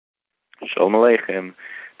Shalom Aleichem.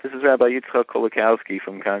 This is Rabbi Yitzchak Kolakowski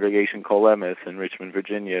from Congregation Kol Emes in Richmond,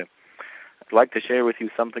 Virginia. I'd like to share with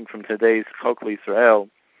you something from today's Chokli Yisrael.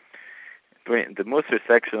 The Musar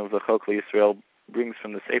section of the Chokli Yisrael brings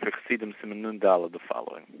from the Sefer Chassidim Siman Nun Daled the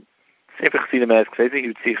following. Sefer Chassidim asks,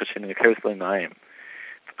 "It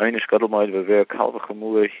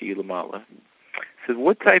says,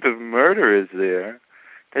 what type of murder is there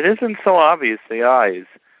that isn't so obvious to the eyes?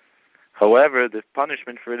 However, the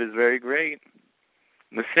punishment for it is very great.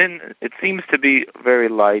 The sin, it seems to be very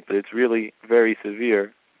light, but it's really very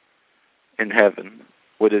severe in heaven.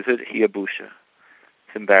 What is it? Hiyabusha.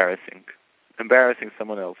 It's embarrassing. Embarrassing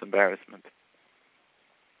someone else. Embarrassment.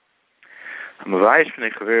 I'm a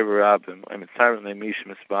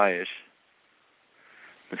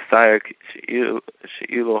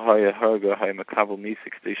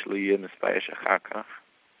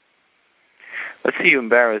let's see you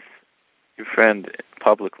embarrass your friend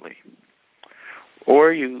publicly,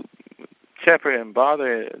 or you shepherd and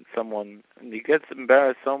bother someone, and he gets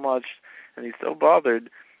embarrassed so much, and he's so bothered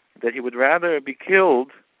that he would rather be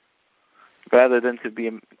killed rather than to be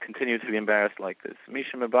continue to be embarrassed like this. So we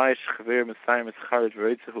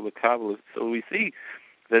see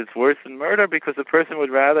that it's worse than murder because the person would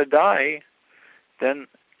rather die than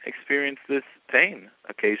experience this pain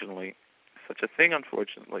occasionally. Such a thing,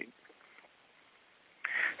 unfortunately.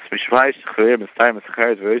 But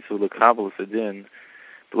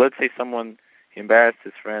let's say someone, he embarrassed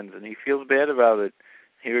his friends and he feels bad about it,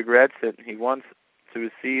 he regrets it, he wants to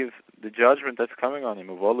receive the judgment that's coming on him.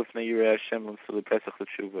 He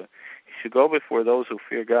should go before those who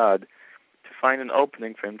fear God to find an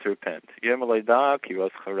opening for him to repent.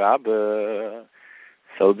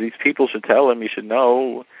 So these people should tell him, you should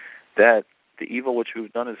know that the evil which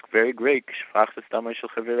you've done is very great,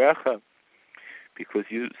 because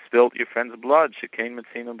you spilled your friend's blood.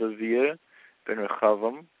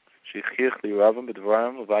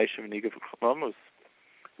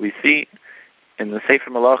 We see in the Sefer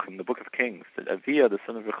Malachim, the Book of Kings, that Aviyah, the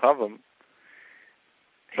son of Rechavam,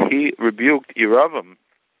 he rebuked Yeravam,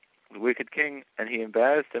 the wicked king, and he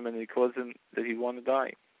embarrassed him, and he caused him that he wanted to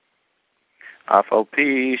die. And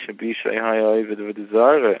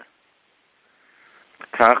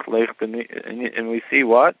we see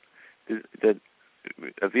what? That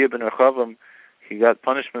Aviyah ben Rechavam, he got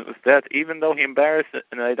punishment with death, even though he embarrassed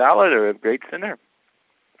an idolater, a great sinner.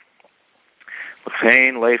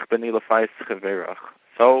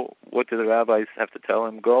 So what do the rabbis have to tell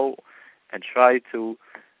him? Go and try to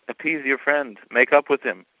appease your friend, make up with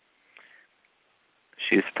him.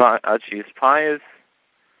 She is pious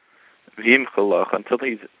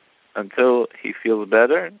until he feels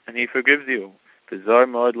better and he forgives you. And you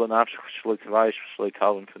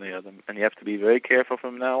have to be very careful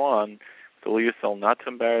from now on with all your soul not to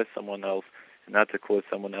embarrass someone else and not to cause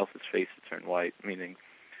someone else's face to turn white, meaning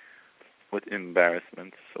with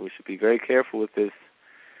embarrassment. So we should be very careful with this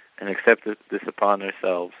and accept this upon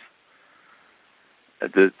ourselves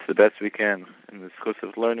to the best we can in the course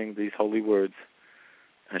of learning these holy words.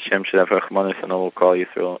 Hashem should have Rachmanis and all Kol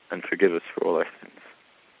Yisrael and forgive us for all our sins.